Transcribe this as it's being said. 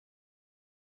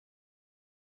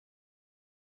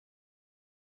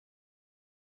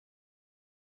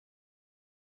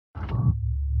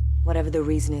Whatever the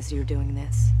reason is you're doing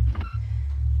this,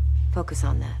 focus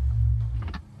on that.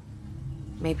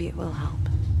 Maybe it will help.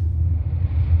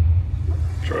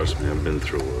 Trust me, I've been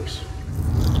through worse.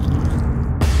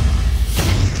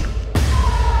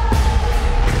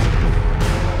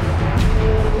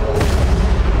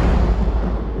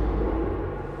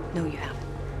 No, you haven't.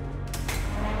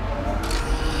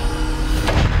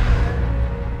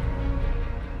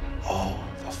 All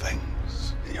the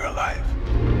things in your life.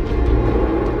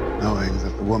 Knowing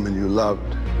that the woman you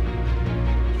loved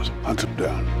was hunted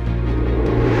down.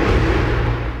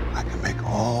 I can make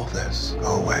all this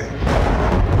go away.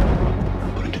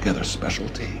 I'm putting together a special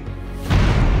team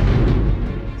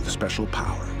with special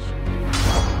powers.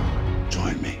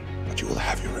 Join me, but you will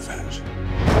have your revenge.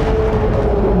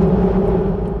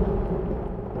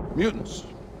 Mutants.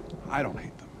 I don't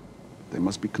hate them. They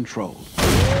must be controlled.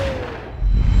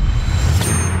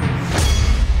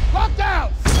 Lock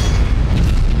down!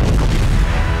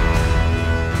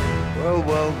 Well,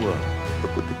 well, well.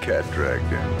 Look what the cat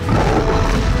dragged in.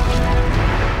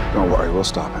 Don't worry, we'll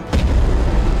stop him.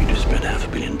 You just spent $500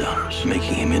 million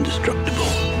making him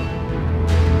indestructible.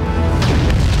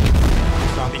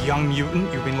 Found the young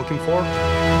mutant you've been looking for?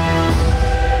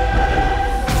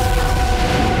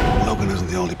 Logan isn't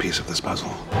the only piece of this puzzle.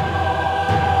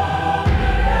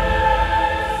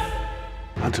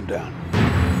 Hunt him down.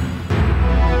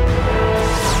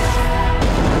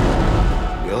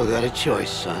 You all got a choice,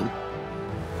 son.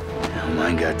 Now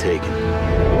mine got taken.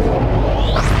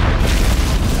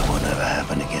 That won't ever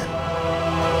happen again.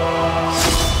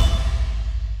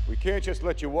 We can't just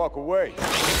let you walk away.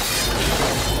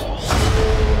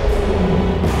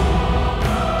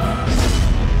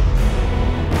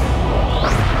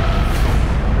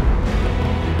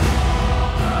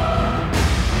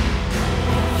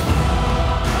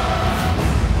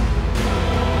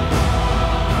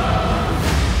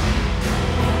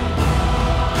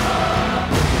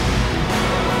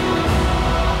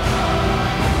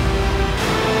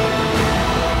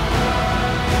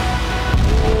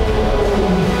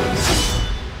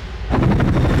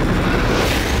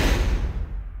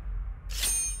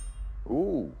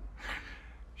 Ooh,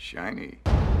 shiny.